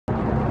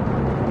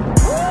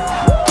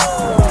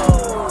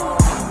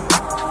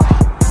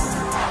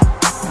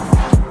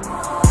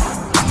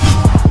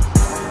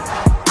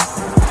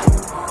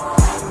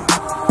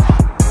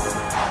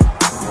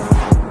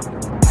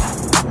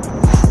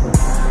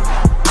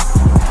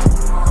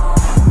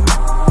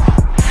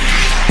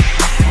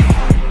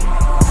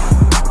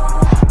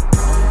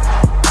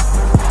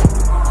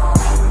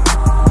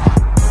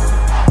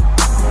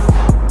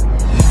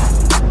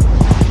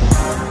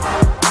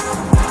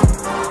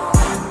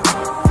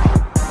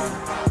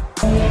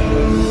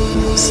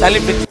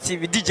Celebrity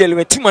TV, DJ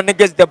Louis, two man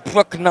niggas the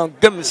broke now,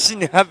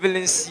 Gumshin,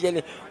 Haviland,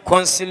 Ciel,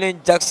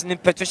 Consulin, Jackson,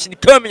 Petrosian,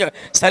 coming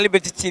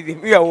Celebrity TV.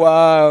 We are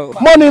wow.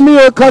 Money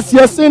me, cause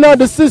you're seeing out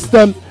the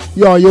system.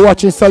 Yo, you're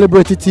watching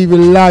Celebrity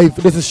TV live.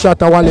 This is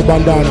Shatta Wale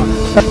Bandana.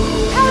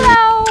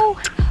 Hello,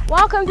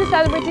 welcome to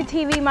Celebrity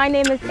TV. My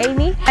name is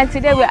Amy, and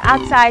today we're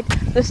outside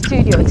the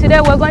studio. Today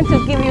we're going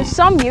to give you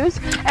some news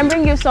and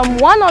bring you some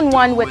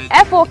one-on-one with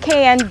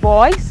FOKN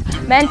boys,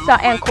 Mensa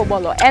and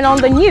Kobolo. And on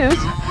the news,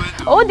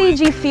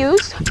 ODG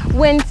Fuse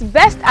wins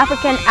Best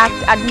African Act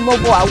at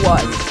Mobo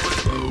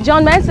Awards.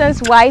 John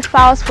Menson's wife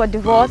files for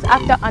divorce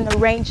after an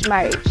arranged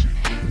marriage.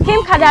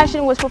 Kim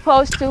Kardashian was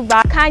proposed to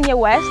by Kanye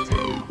West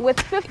with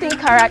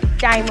 15-carat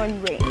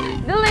diamond ring.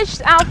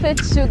 Delicious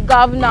outfits to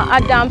Governor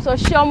Adams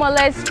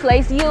Oshomole's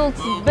place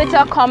yields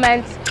bitter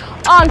comments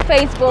on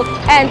Facebook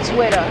and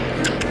Twitter.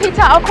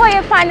 Peter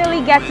Okoye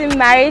finally getting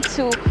married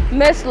to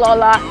Miss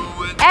Lola,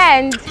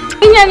 and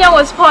Inyanya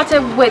was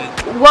spotted with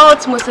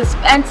world's most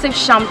expensive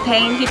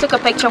champagne. He took a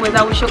picture with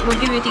her. We'll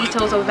give you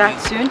details of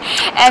that soon.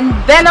 And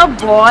Burna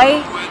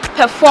Boy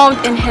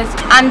performed in his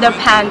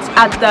underpants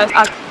at the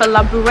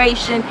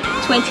Celebration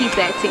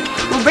 2013.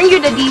 We'll bring you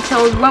the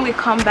details when we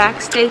come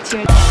back. Stay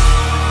tuned.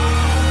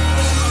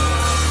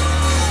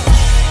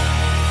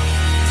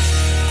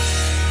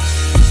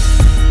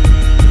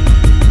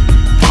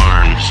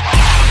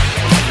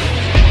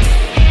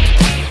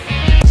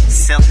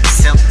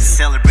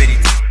 Celebrity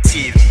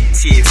TV.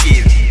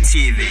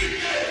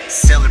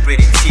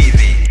 Celebrity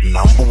TV.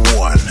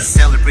 #1.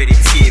 Celebrity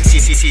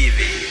TV.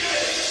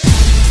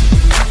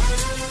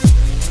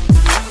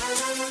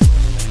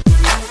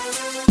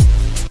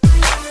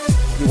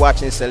 You're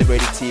watching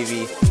Celebrity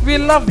TV. We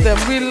love them.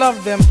 We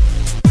love them.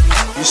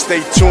 You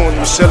stay tuned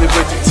with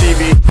Celebrity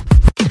TV.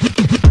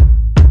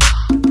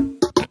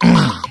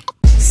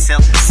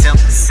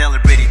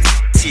 Celebrity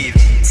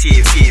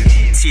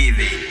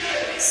TV.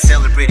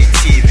 Celebrity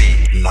TV.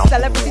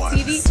 Celebrity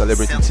TV.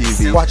 Celebrity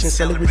TV. Watching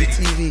Celebrity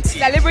TV.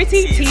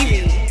 Celebrity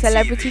TV.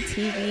 Celebrity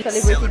TV.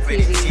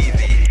 Celebrity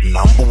TV.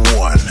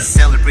 #1.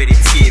 Celebrity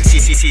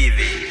TV.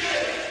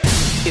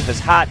 If it's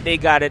hot, they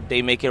got it,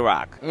 they make it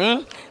rock.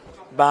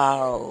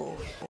 Bow.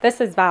 This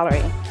is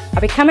Valerie.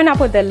 I'll be coming up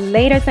with the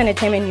latest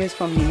entertainment news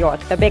from New York,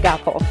 the Big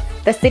Apple,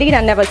 the city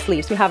that never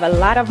sleeps. We have a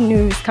lot of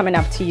news coming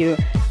up to you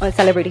on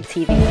Celebrity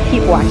TV.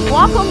 Keep watching.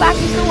 Welcome back.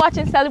 You're still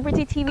watching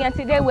Celebrity TV, and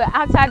today we're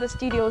outside the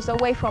studios,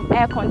 away from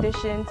air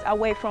conditions,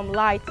 away from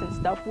lights and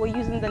stuff. We're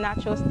using the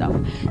natural stuff.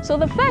 So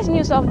the first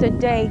news of the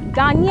day,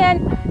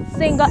 Ghanaian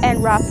singer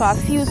and rapper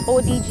Fuse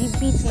ODG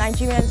beats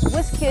Nigerians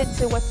Wizkid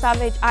to a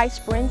Savage Ice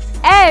Prince,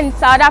 and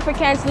South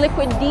Africans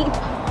Liquid Deep,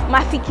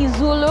 Mafiki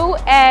Zulu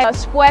and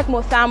Spoek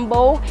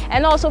Mothambo,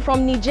 and also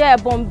from Niger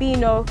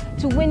Bombino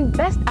to win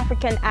Best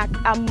African Act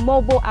at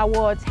Mobo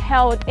Awards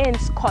held in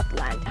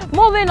Scotland.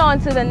 Moving on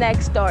to the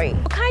next story.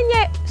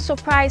 Kanye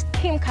surprised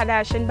Kim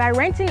Kardashian by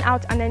renting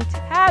out an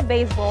entire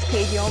baseball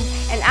stadium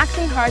and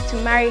asking her to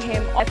marry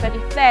him on her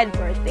 33rd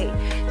birthday.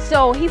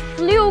 So he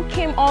flew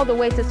Kim all the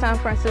way to San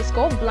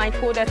Francisco,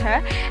 blindfolded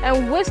her,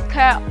 and whisked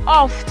her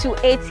off to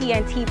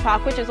AT&T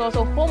Park, which is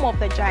also home of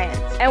the Giants.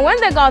 And when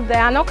they got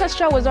there, an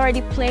orchestra was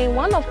already playing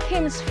one of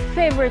Kim's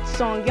favorite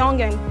songs,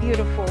 Young and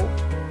Beautiful.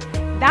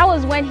 That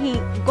was when he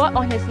got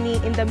on his knee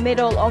in the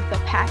middle of the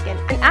pack and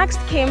asked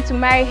Kim to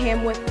marry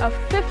him with a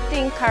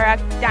 15-carat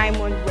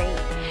diamond ring.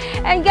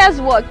 And guess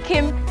what?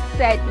 Kim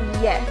said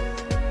yes.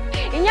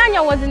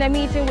 Inyanya was in a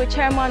meeting with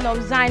chairman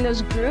of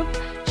Zionist Group,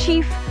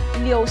 Chief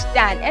Leo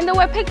Stan, and they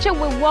were pictured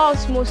with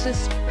world's most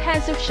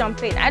expensive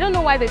champagne. I don't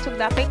know why they took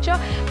that picture,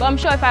 but I'm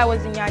sure if I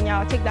was Inyanya,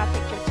 I'll take that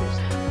picture too.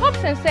 Pop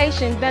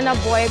sensation Burna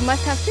Boy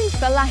must have seen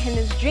Fela in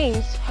his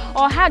dreams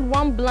or had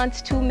one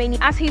blunt too many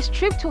as he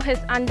stripped to his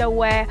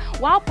underwear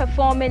while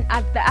performing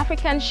at the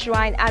African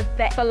Shrine at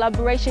the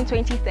Celebration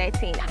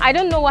 2013. I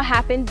don't know what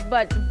happened,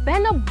 but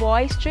Burna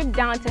Boy stripped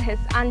down to his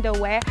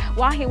underwear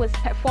while he was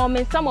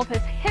performing some of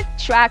his hit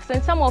tracks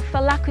and some of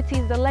Fela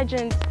Kuti's The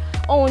Legend's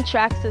own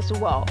tracks as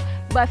well.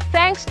 But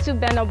thanks to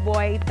Burna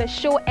Boy, the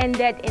show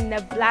ended in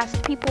a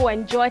blast. People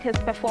enjoyed his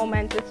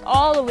performance. It's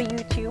all over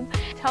YouTube.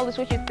 Tell us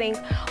what you think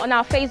on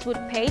our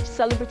Facebook page,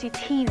 Celebrity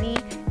TV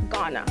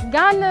Ghana.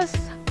 Ghana's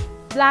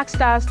Black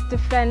Stars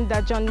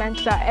defender John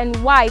Mensah and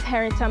wife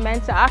Henrietta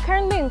Mensah are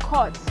currently in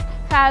court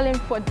filing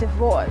for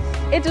divorce.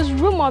 It is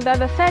rumored that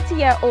the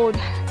 30-year-old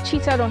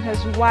cheated on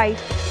his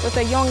wife with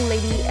a young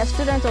lady, a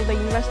student of the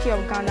University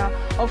of Ghana,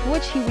 of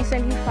which he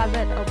recently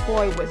fathered a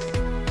boy with.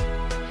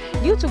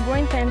 Due to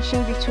growing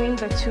tension between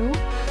the two,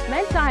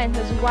 Mensah and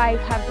his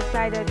wife have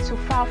decided to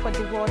file for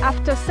divorce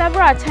after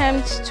several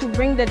attempts to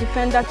bring the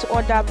defender to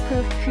order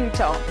proved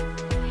futile.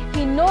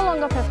 He no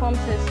longer performs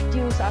his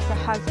duties as a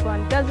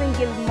husband, doesn't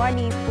give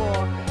money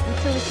for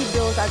utility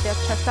bills at their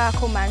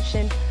Trasacco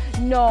mansion,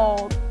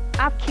 nor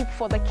upkeep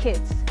for the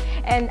kids.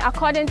 And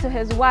according to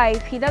his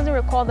wife, he doesn't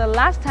recall the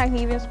last time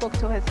he even spoke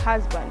to his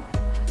husband.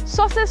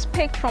 Sources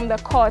picked from the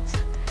court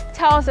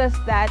tells us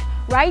that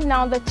Right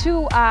now, the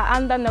two are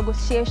under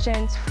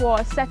negotiations for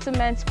a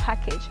settlement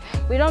package.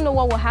 We don't know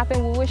what will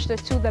happen. We wish the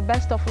two the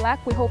best of luck.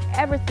 We hope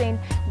everything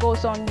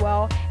goes on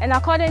well. And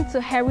according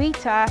to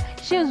Henrietta,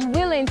 she is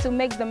willing to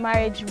make the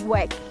marriage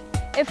work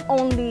if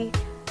only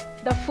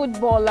the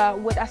footballer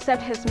would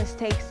accept his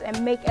mistakes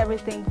and make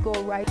everything go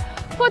right.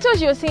 Photos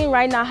you're seeing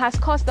right now has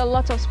caused a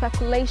lot of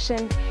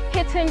speculation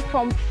hitting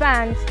from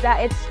fans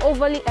that its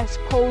overly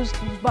exposed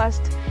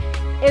bust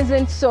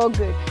isn't so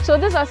good. So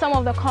these are some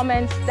of the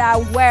comments that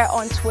were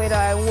on Twitter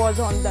and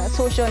was on the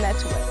social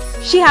networks.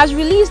 She has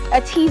released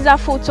a teaser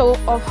photo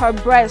of her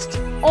breast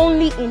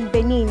only in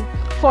Benin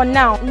for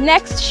now.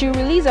 Next, she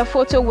released a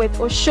photo with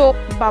Osho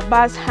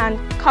Baba's hand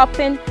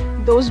cupping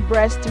those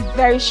breasts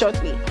very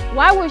shortly.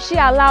 Why would she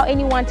allow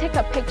anyone take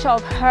a picture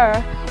of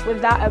her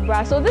without a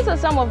bra? So these are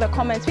some of the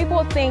comments.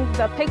 People think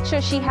the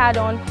picture she had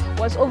on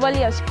was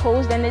overly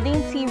exposed and they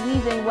didn't see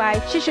reason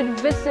why she should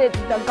visit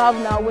the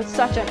governor with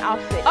such an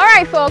outfit.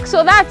 Alright folks,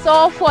 so that's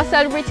all for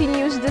celebrity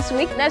news this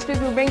week. Next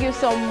week we'll bring you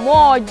some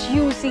more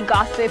juicy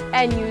gossip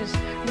and news,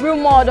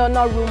 rumored or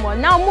not rumored.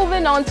 Now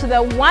moving on to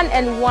the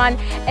one-on-one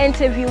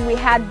interview we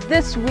had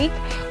this week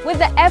with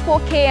the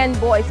FOKN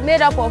boys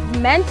made up of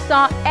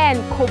Mensah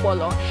and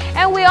Kobolo.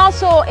 And we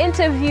also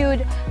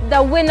interviewed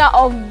the winner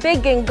of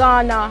Big in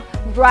Ghana,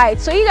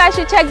 Bright. So you guys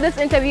should check this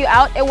interview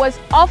out. It was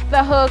off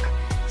the hook.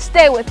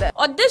 Stay with it.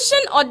 Audition,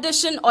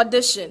 audition,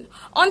 audition.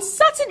 On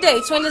Saturday,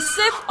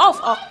 26th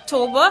of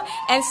October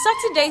and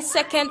Saturday,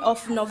 2nd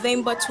of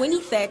November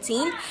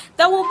 2013,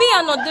 there will be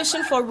an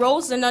audition for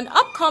roles in an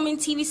upcoming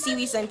TV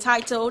series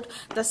entitled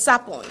The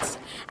Sapons.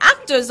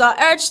 Actors are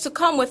urged to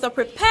come with a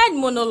prepared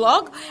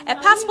monologue, a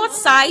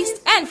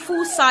passport-sized and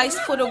full-sized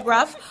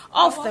photograph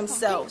of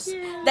themselves.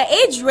 The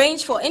age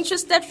range for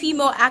interested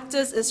female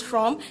actors is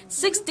from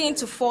 16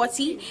 to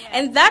 40,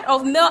 and that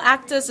of male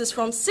actors is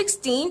from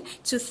 16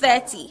 to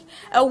 30.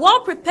 A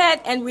well-prepared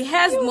and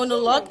rehearsed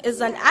monologue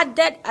is an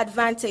added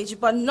advantage,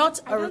 but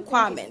not a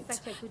requirement.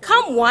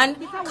 Come one,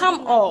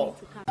 come all.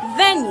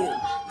 Venue: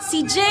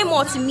 CJ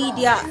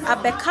Multimedia,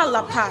 Abeka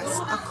La Paz,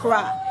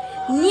 Accra,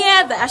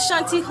 near the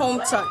Ashanti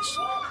Home Touch.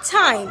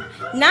 Time: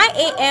 9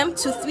 a.m.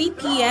 to 3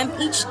 p.m.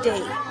 each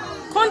day.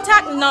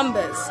 Contact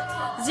numbers: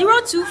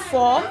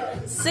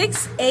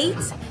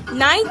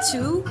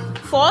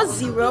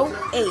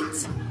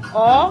 024-6892-408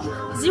 or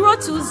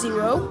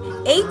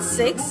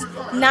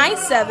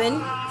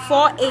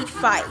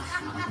 020-8697-485.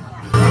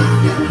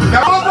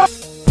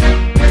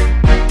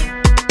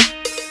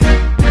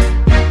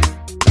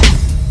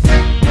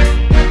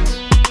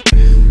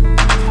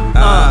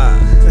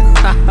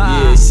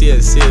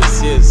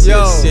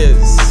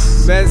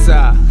 Yes.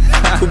 Mensah.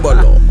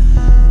 Kubalo.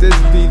 This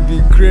beat be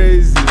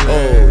crazy, man.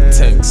 Oh,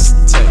 thanks.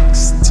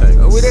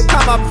 We didn't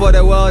come up for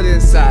the world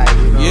inside,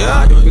 you know? Yeah,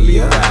 I don't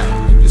believe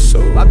that. So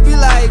I feel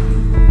like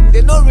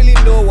they don't really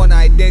know one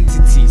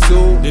identity,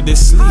 so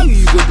how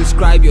you go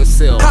describe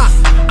yourself?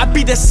 I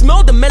be the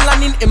smell, the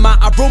melanin in my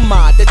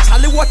aroma, the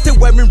Charlie water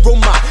wearing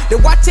Roma, the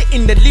water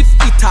in the leaf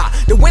eater,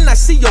 the when I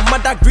see your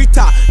mother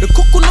greeter, the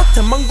coconut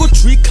and mango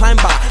tree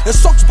climber, the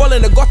socks ball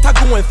and the gutter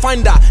go and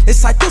find her, the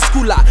psycho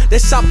schooler, the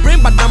sharp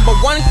brain but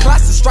 #1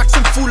 class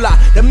distraction fooler,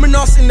 the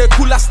minerals in the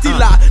cooler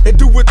stealer, they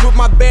do it with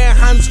my bare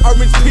hands,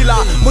 orange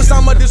pillar,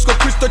 Mosama disco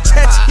crystal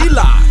church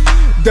healer.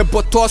 The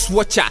botos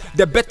watcher,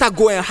 the better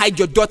go and hide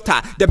your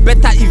daughter, the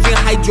better even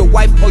hide your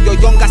wife or your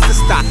younger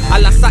sister.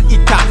 Alasa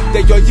Ita,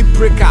 the yoyi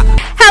breaker.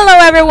 Hello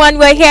everyone,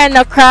 we're here in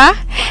Accra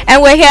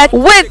and we're here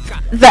with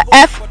the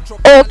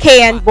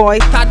FOKN boys.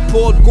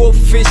 Tadpole, go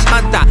fish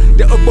hunter,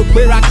 the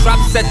Ogbera trap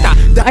setter.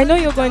 I know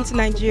you're going to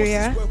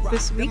Nigeria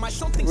this week.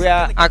 We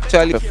are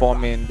actually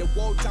performing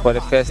for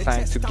the first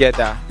time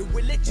together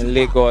in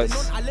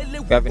Lagos.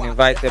 We have been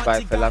invited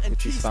by Fela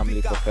Kuti's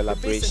family for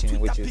celebration,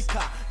 which is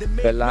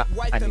Fela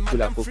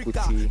Anikulapo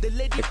Kuti,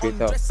 the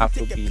creator of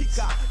Afrobeats.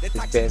 His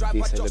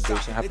birthday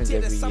celebration happens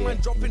every year in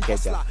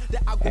Ikeja,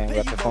 and we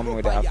are performing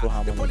with the Afro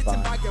Harmony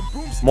Band.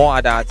 More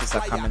other artists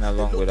are coming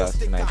along with us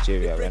to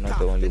Nigeria. We are not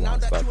the only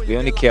ones, but we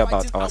only care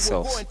about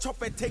ourselves.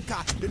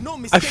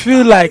 I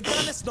feel like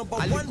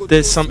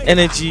there's some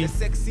energy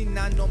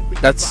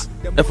that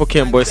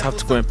FOKN boys have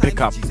to go and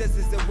pick up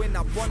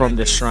from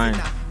the shrine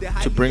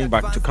to bring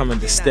back, to come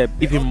and step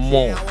even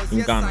more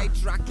in Ghana,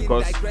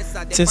 because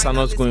things are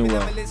not going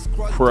well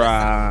for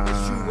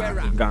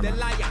in Ghana.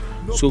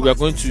 So we are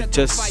going to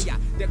just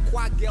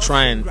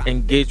try and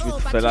engage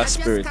with Fela's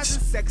spirits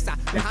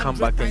and come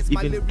back and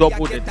even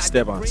double the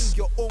disturbance.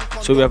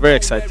 So we are very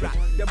excited.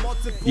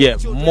 Yeah,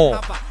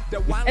 more.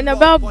 And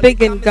about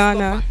Big in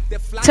Ghana,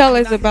 tell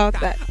us about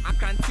that.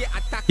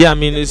 Yeah, I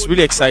mean, it's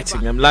really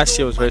exciting. Last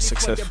year was very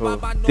successful.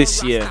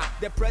 This year,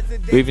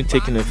 we're even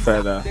taking it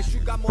further.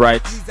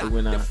 Bright, the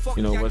winner,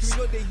 was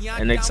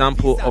an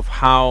example of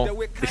how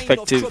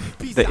effective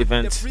the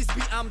event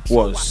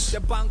was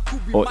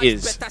or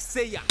is.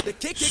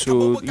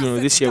 So,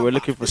 this year we're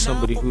looking for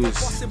somebody who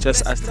is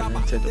just as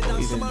talented or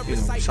even,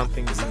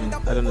 something even,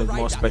 I don't know,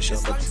 more special,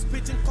 but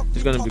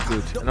it's going to be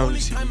good. And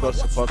obviously we got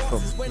support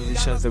from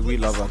musicians that we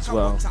love as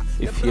well.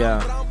 If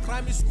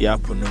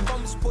Yapuno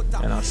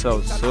and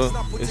ourselves. So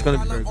it's gonna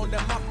be very good.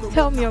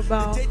 Tell me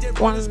about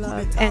One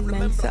Love and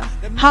Mensa.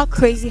 How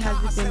crazy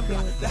has it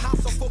been with them?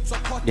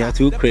 They are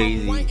too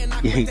crazy.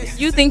 Do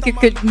you think you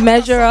could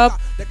measure up,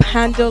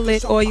 handle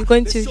it, or are you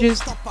going to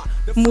just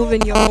move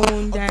in your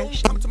own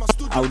direction?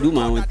 I'll do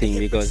my own thing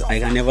because I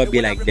can never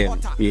be like them.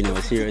 You know,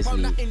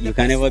 seriously. You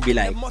can never be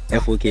like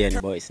FOK and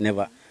boys.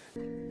 Never.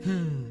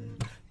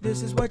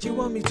 This is what you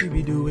want me to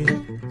be doing.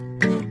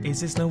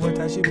 Is this not what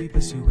I should be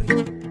pursuing?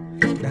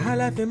 The high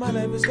life in my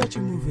life is got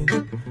you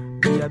moving.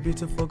 We are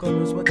beautiful, God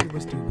knows what you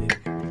was doing.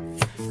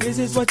 This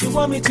is what you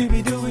want me to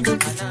be doing.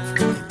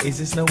 Is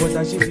this not what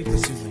I should be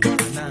pursuing?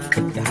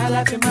 The high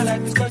life in my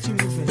life is got you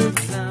moving.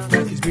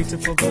 Life is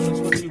beautiful, God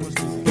knows what you was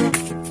doing.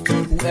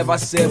 Whoever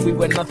said we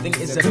were nothing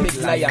is a big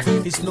liar.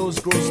 His nose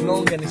grows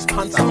long and his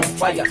pants are on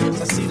fire.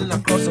 Succeeding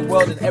across the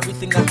world in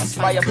everything I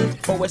aspire.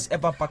 Forwards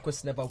ever,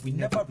 backwards never, we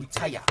never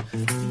retire.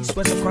 These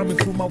words are crying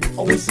through my will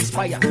always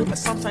inspire. But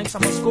sometimes I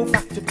must go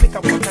back to pick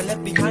up what I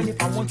left behind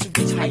if I want to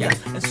reach higher.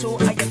 And so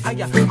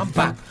I'm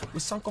back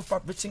with some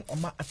comfort written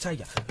on my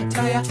attire.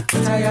 Attire.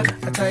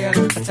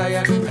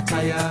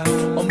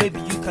 Or maybe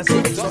you can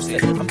say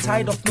exhausted. I'm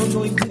tired of not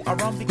knowing who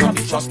around me can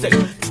be trusted.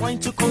 Trying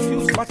to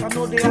confuse, but I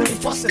know they are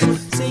imposters.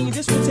 Saying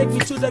this will take me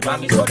to the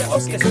Grammys or the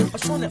Oscars. I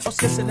show the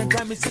Oscars and the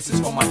Grammys, this is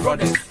for my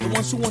brothers. The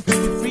ones who want to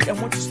be free and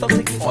want to stop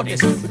taking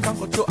orders. We can't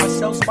control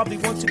ourselves, but we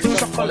want to be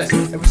chocolate.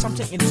 There is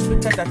something in this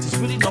picture that is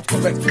really not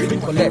correct. We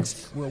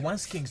collect. We're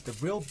once kings, the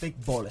real big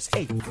ballers.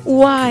 Hey.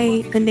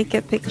 Why the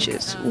naked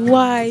pictures?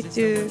 Why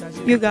do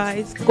you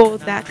guys go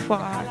that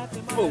far?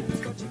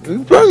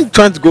 I'm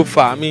trying to go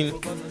far. I mean,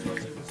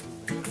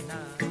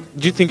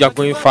 do you think you're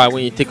going far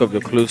when you take off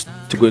your clothes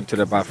to go into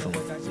the bathroom?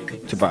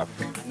 To bath?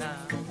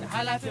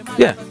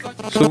 Yeah.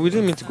 So we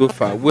didn't mean to go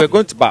far. We're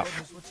going to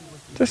bath.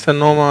 Just a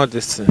normal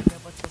distance.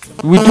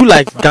 We do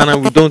like Ghana,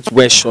 we don't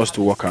wear shorts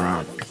to walk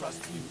around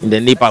in the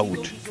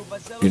neighborhood,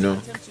 you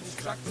know.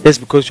 It's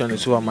because you're in the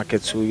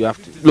supermarket, so you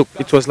have to look.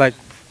 It was like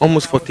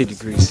almost 40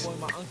 degrees,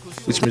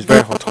 which means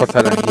very hot,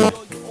 hotter than here.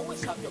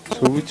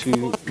 So we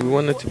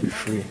wanted to be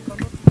free.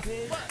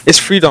 It's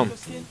freedom.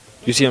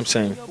 You see what I'm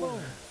saying?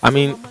 I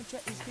mean,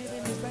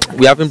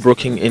 we haven't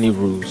broken any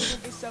rules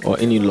or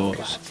any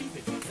laws,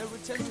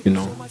 you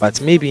know. But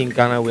maybe in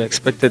Ghana, we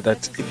expected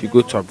that if you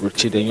go to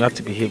Abuchi, then you have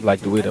to behave like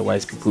the way the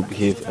white people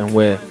behave and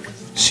wear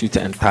suit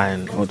and tie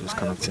and all those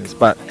kind of things.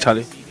 But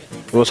Charlie,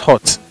 it was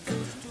hot,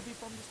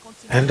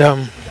 and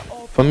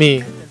for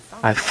me,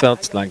 I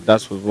felt like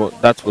that was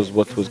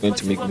what was going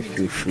to make me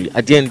feel free.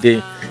 At the end of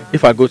the day,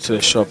 if I go to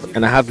the shop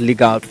and I have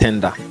legal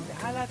tender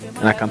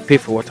and I can pay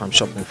for what I'm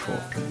shopping for,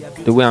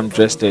 the way I'm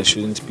dressed there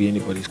shouldn't be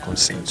anybody's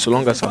concern, so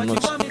long as I'm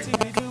not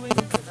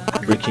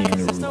breaking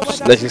any rules.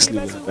 Let's just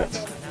leave it at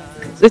that.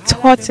 It's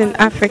hot in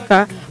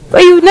Africa,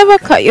 but you never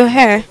cut your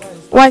hair.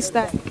 Why is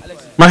that?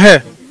 My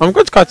hair, I'm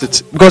going to cut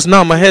it because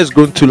now my hair is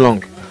grown too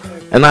long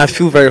and I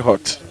feel very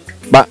hot.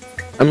 But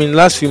I mean,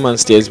 last few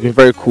months there, it's been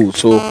very cool,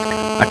 so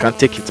I can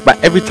take it. But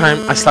every time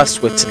I start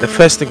sweating, the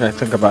first thing I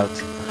think about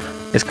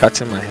is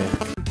cutting my hair.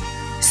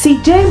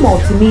 CJ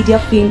Multimedia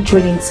Film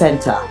Training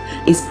Center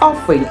is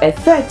offering a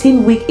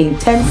 13-week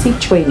intensive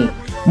training,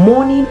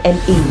 morning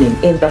and evening,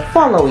 in the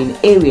following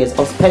areas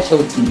of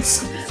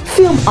specialties: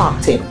 film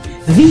acting,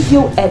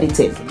 video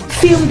editing,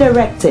 film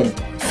directing,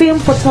 film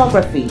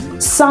photography,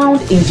 sound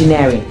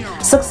engineering.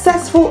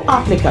 Successful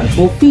applicants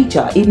will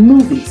feature in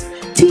movies,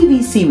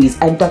 TV series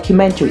and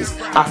documentaries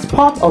as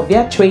part of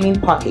their training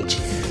package.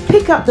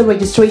 Pick up the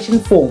registration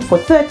form for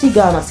 30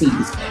 Ghana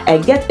cedis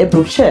and get a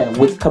brochure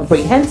with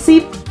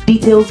comprehensive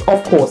details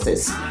of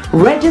courses.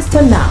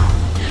 Register now.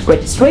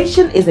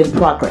 Registration is in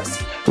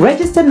progress.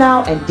 Register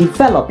now and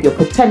develop your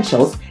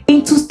potentials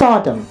into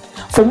stardom.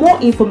 For more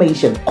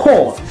information,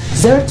 call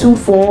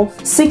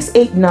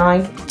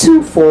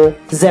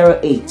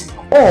 024-689-2408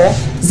 or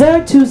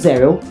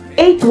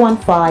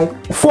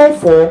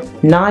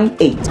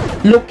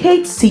 020-815-4498.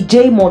 Locate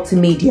CJ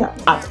Multimedia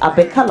at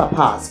Abekala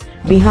Pass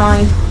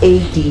behind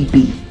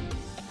ADB.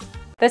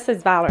 This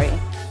is Valerie.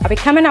 I'll be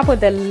coming up with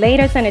the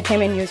latest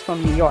entertainment news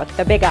from New York,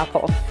 the Big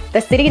Apple,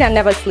 the city that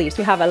never sleeps.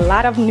 We have a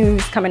lot of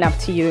news coming up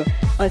to you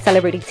on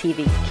Celebrity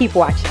TV. Keep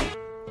watching.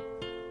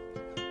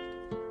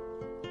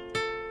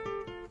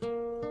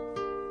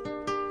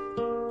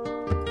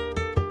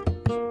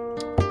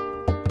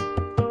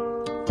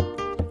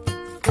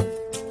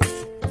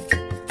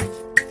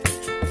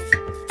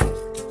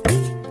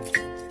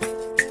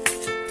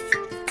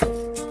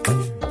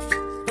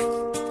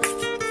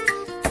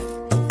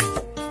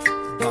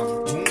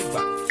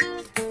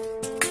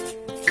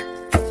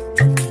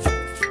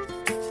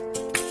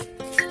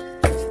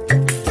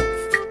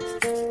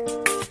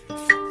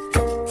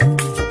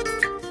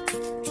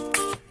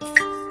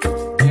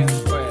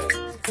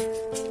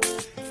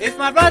 If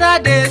my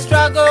brother they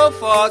struggle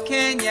for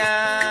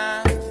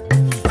Kenya,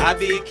 I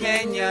be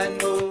Kenyan,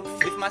 no.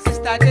 If my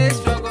sister they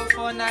struggle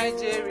for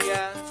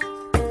Nigeria,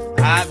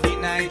 I be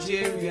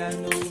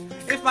Nigerian, no.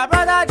 If my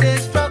brother they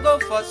struggle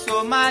for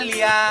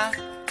Somalia,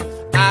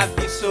 I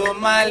be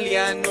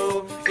Somalian,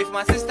 no. If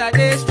my sister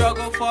they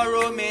struggle for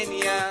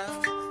Romania,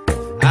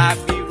 I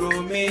be Romanian.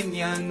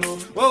 Romanian, no.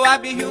 Oh, I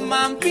be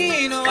human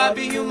being, oh, I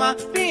be human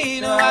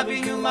being, oh, I be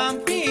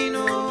human being,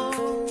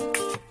 oh,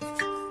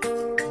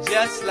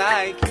 just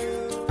like you.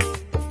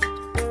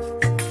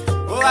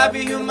 Oh, I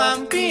be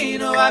human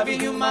being, oh, I be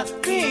human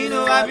being,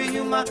 oh, I be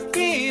human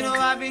being, oh,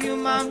 I be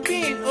human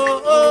being,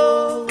 oh,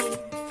 oh,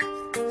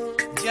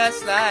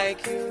 just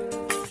like you,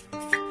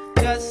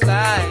 just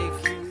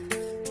like you.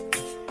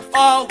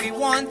 All we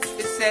want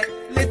is a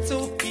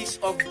little piece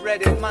of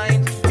bread and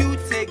mind. You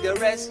take the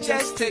rest,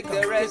 just take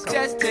the rest,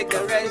 just take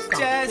the rest,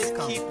 just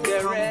keep the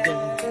rest.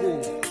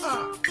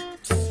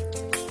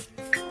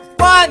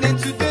 Born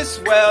into this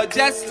world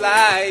just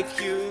like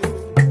you.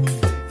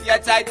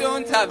 Yet I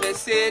don't have a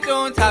say,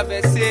 don't have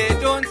a say,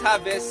 don't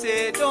have a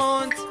say,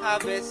 don't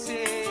have a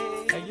say.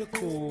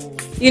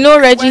 You know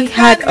Reggie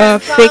had a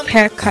fake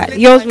haircut.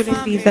 Yours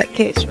wouldn't be that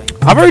case, right?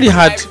 I've already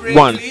had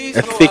one,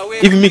 a fake.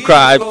 Even me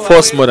cry, I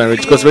forced more than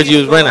Reggie because Reggie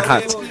was wearing a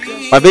hat.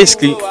 But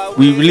basically,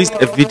 we released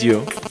a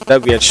video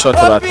that we had shot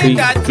about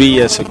three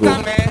years ago.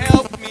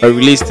 I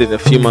released it a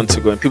few months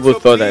ago, and people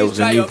thought that it was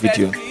a new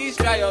video.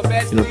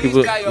 You know,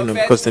 people,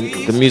 because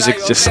the music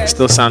just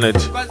still sounded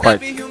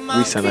quite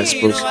recent, I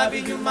suppose.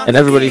 And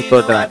everybody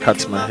thought that I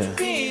cut my hair.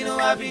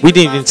 We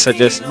didn't even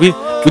suggest. We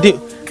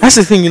didn't. That's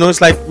the thing,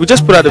 it's like we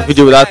just put out a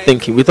video without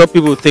thinking. We thought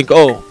people would think,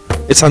 oh,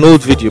 it's an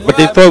old video, but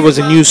they thought it was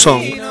a new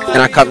song, and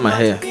I cut my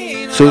hair.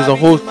 So it was the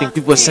whole thing.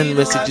 People were sending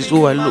messages.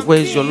 Oh,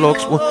 where's your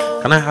locks?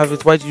 Can I have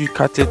it? Why did you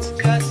cut it?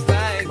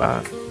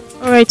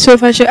 Alright, so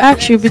if I should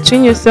ask you,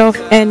 between yourself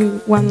and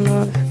One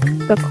Love,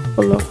 the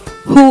couple of,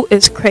 who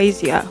is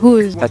crazier? Who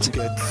is... That's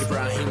good.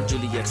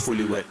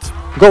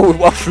 Go with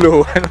what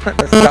flow? I don't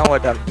understand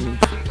what that means.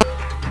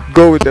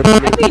 Go with the flow. I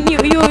mean,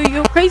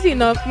 you're crazy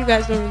enough. You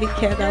guys don't really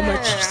care that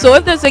much. So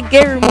if there's a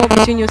gay rumor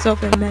between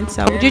yourself and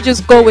Mensa, would you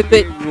just go with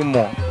it?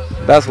 Rumor.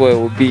 That's what it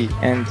will be.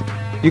 And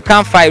you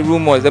can't fight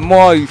rumors. The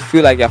more you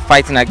feel like you're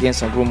fighting against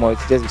some rumors,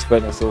 it's just be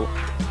spreading. So,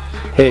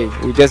 hey,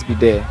 we'll just be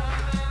there.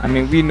 I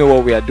mean, we know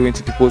what we are doing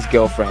to people's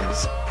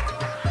girlfriends.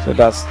 So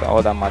that's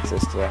all that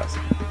matters to us.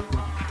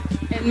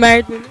 And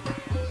married women?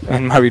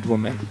 And married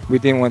women. We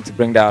didn't want to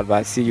bring that out, but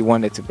I see you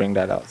wanted to bring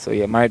that out. So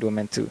yeah, married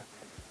women too.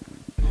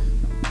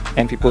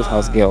 And people's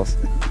house girls.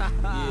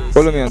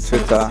 Follow me on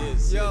Twitter,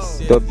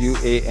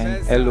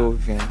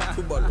 WANLOVIN.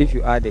 If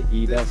you add the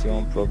E, that's your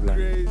own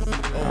problem.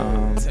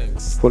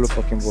 Follow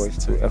fucking boys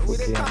too,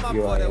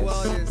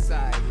 FOKMBOIS.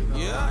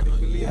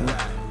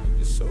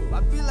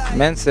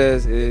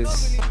 Mensa's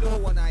is,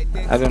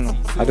 I don't know.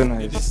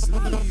 Just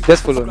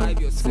follow me.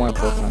 It's more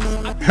important.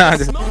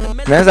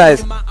 Mensa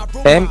is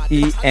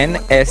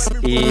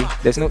MENSA.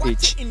 There's no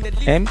H.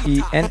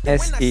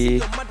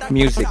 MENSA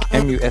music.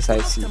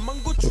 MUSIC.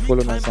 So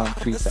follow Mensa on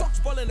Twitter.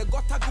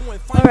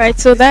 Alright,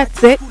 so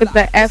that's it with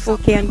the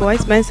FOKN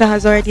boys. Mensa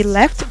has already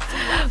left.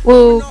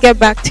 We'll get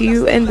back to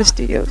you in the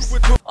studios.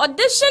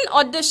 Audition,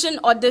 audition,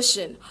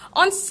 audition.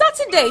 On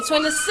Saturday,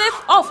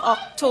 26th of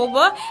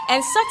October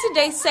and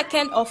Saturday,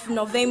 2nd of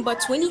November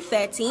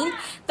 2013,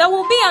 there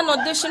will be an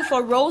audition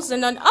for roles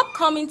in an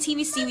upcoming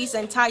TV series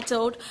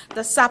entitled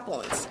The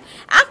Sapons.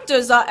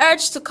 Actors are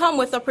urged to come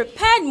with a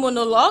prepared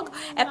monologue,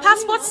 a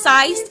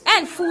passport-sized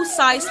and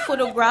full-sized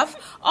photograph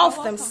of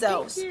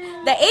themselves.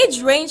 The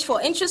age range for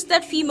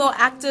interested female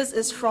actors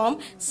is from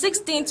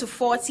 16 to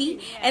 40,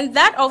 and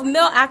that of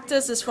male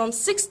actors is from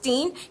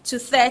 16 to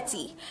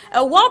 30.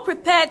 A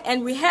well-prepared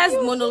and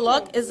rehearsed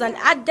monologue is an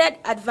added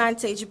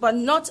advantage, but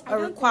not a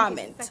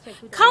requirement.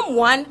 Come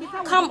one,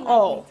 come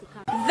all.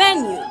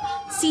 Venue,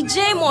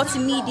 CJ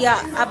Multimedia,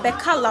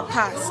 Abeka La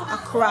Paz,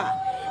 Accra,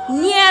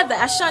 near the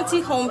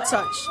Ashanti Home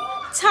Touch.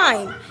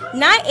 Time,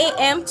 9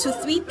 a.m. to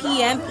 3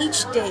 p.m.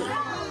 each day.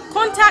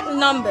 Contact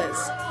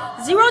numbers,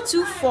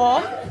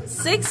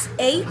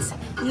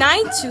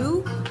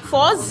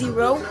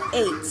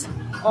 024-6892-408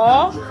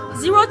 or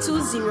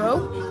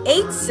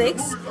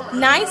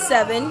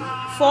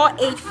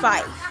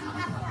 020-8697-485.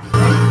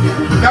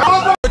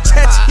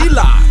 Church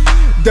healer,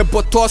 the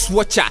botos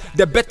watcher.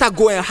 The better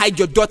go and hide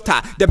your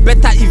daughter. The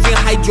better even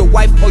hide your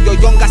wife or your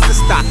younger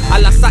sister.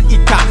 Alasa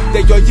Ita,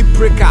 the yoyi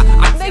breaker.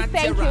 Big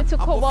thank you to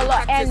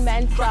Kobolo and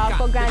Mensa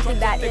for granting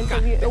that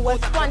interview. It was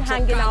fun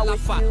hanging out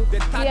with you.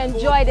 We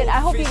enjoyed it.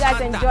 I hope you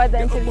guys enjoyed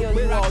the interview as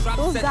well.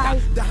 Those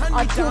guys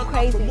are too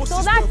crazy.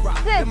 So that's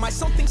it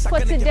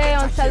for today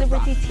on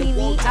Celebrity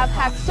TV. I've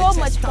had so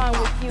much fun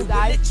with you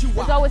guys.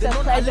 It's always a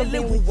pleasure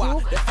being with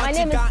you. My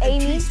name is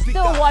Amy.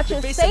 Still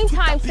watching same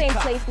time, same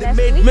place next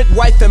week.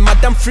 Midwife and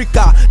Madam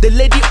Frika. The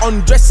lady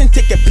undressing,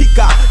 take a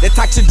picker. The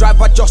taxi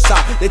driver Jossa.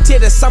 The tear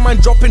the salmon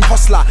dropping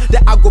hustler.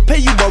 The I go pay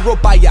you borrow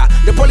buyer.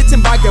 The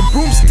polythene bag and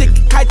broomstick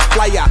kite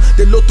flyer.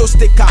 The lotto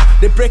sticker,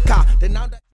 the breaker. The now